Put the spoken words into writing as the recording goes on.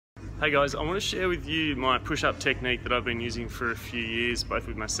Hey guys, I want to share with you my push-up technique that I've been using for a few years, both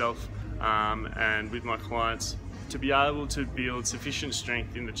with myself and with my clients, to be able to build sufficient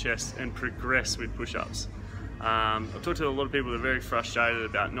strength in the chest and progress with push-ups. I've talked to a lot of people that are very frustrated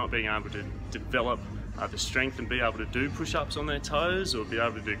about not being able to develop the strength and be able to do push-ups on their toes, or be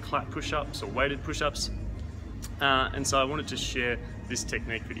able to do clap push-ups or weighted push-ups. And so I wanted to share this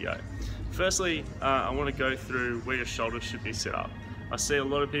technique video. Firstly, I want to go through where your shoulders should be set up. I see a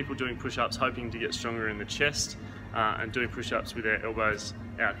lot of people doing push-ups hoping to get stronger in the chest and doing push-ups with their elbows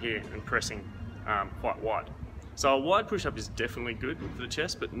out here and pressing quite wide. So a wide push-up is definitely good for the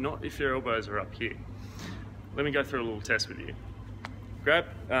chest, but not if your elbows are up here. Let me go through a little test with you. Grab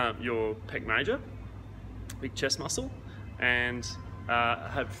your pec major, big chest muscle, and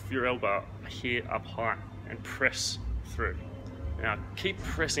have your elbow here up high and press through. Now keep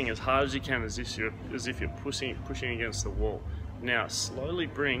pressing as hard as you can as if you're pushing against the wall. Now slowly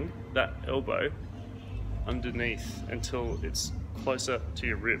bring that elbow underneath until it's closer to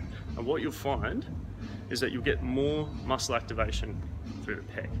your rib. And what you'll find is that you'll get more muscle activation through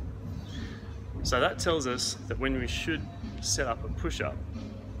the pec. So that tells us that when we should set up a push-up,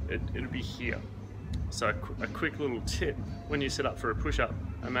 it'll be here. So a quick little tip, when you set up for a push-up,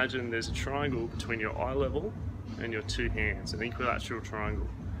 imagine there's a triangle between your eye level and your two hands, an equilateral triangle.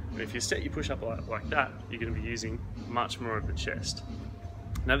 And if you set your push-up like that, you're going to be using much more of the chest.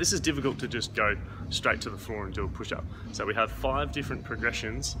 Now this is difficult to just go straight to the floor and do a push-up. So we have 5 different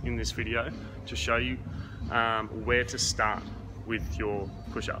progressions in this video to show you where to start with your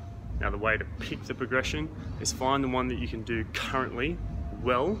push-up. Now the way to pick the progression is find the one that you can do currently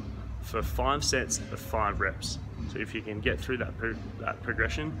well for 5 sets of 5 reps. So if you can get through that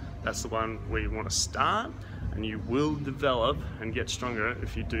progression, that's the one where you want to start, and you will develop and get stronger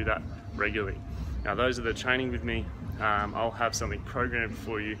if you do that regularly. Now those that are training with me, I'll have something programmed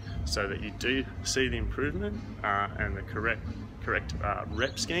for you so that you do see the improvement and the correct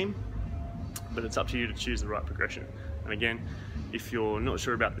rep scheme, but it's up to you to choose the right progression. And again, if you're not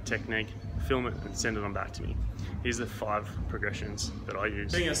sure about the technique, film it and send it on back to me. Here's the 5 progressions that I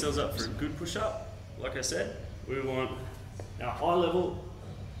use. Setting ourselves up for a good push-up, like I said, we want our eye level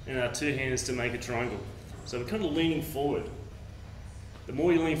and our 2 hands to make a triangle. So we're kind of leaning forward. The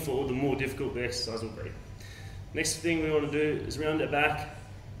more you lean forward, the more difficult the exercise will be. Next thing we want to do is round our back,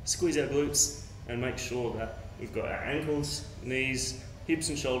 squeeze our glutes, and make sure that we've got our ankles, knees, hips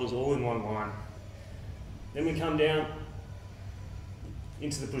and shoulders all in one line. Then we come down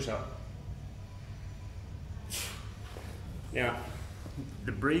into the push-up. Now,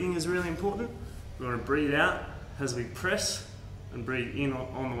 the breathing is really important. We want to breathe out as we press and breathe in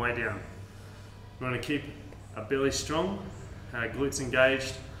on the way down. We want to keep our belly strong, our glutes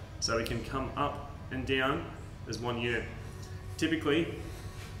engaged, so we can come up and down as one unit. Typically,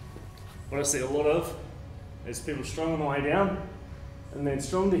 what I see a lot of is people strong on the way down, and then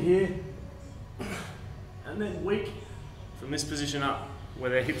strong to here, and then weak from this position up, where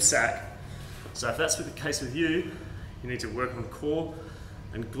their hips sag. So if that's the case with you, you need to work on core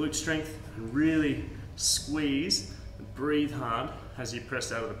and glute strength and really squeeze and breathe hard as you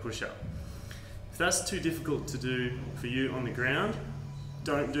press out of the push-up. If that's too difficult to do for you on the ground,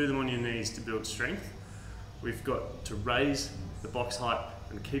 don't do them on your knees to build strength. We've got to raise the box height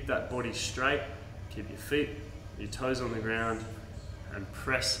and keep that body straight, keep your feet, your toes on the ground, and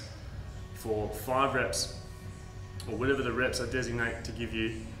press for 5 reps, or whatever the reps I designate to give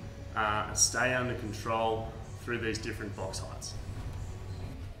you, and stay under control through these different box heights.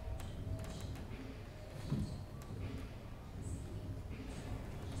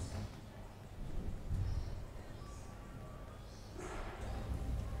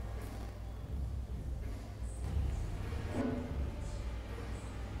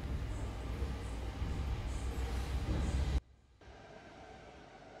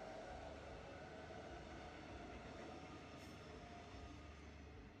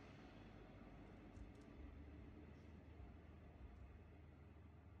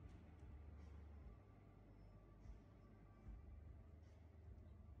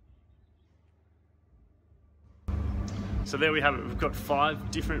 So there we have it. We've got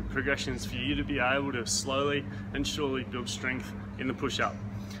 5 different progressions for you to be able to slowly and surely build strength in the push-up.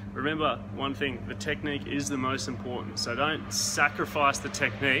 Remember one thing, the technique is the most important. So don't sacrifice the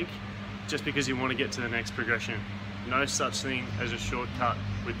technique just because you want to get to the next progression. No such thing as a shortcut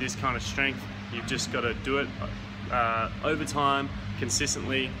with this kind of strength. You've just got to do it over time,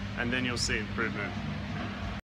 consistently, and then you'll see improvement.